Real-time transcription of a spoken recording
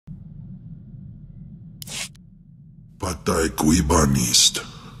Patay kuiban ist.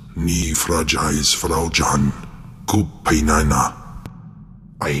 Nie fragile Frau Jan. Kup peinana.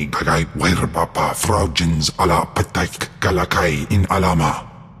 Ay kagay wair papa Frau Jins ala patek galakay in alama.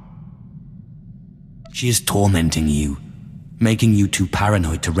 She is tormenting you, making you too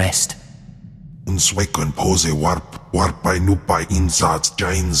paranoid to rest. Unswekon pose warpay nupay insats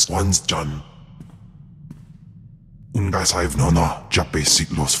jains once Jan. Ungasayv nono, jape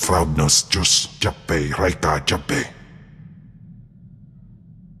siglos fraudnos jus, jape raika jape.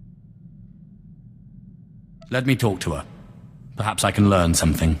 Let me talk to her. Perhaps I can learn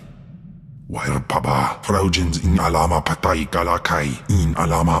something. Wair papa, Fraujins in alama patay galakay in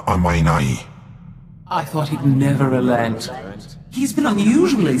alama amainai. I thought he'd never relent. He's been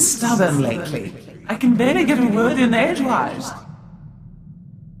unusually stubborn lately. I can barely get a word in edgewise.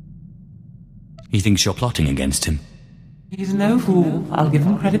 He thinks you're plotting against him. He's no fool, I'll give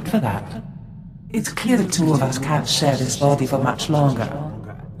him credit for that. It's clear the two of us can't share this body for much longer.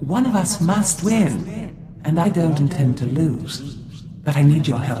 One of us must win, and I don't intend to lose. But I need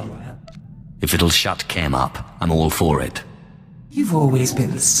your help. If it'll shut Khem up, I'm all for it. You've always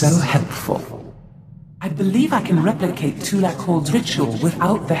been so helpful. I believe I can replicate Tulakhold's ritual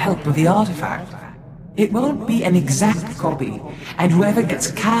without the help of the artifact. It won't be an exact copy, and whoever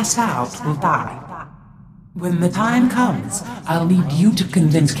gets cast out will die. When the time comes, I'll need you to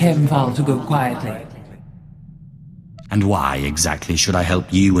convince Khem Val to go quietly. And why exactly should I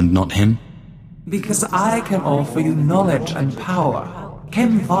help you and not him? Because I can offer you knowledge and power.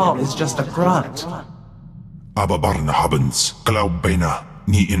 Khem Val is just a grunt. Ababarna habens, glaubena,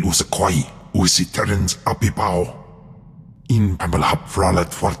 ni in usakwai, usiterens apipao. In pamalhap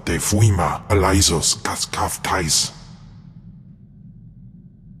fralet forte fuima, elaisos kaskaf tais.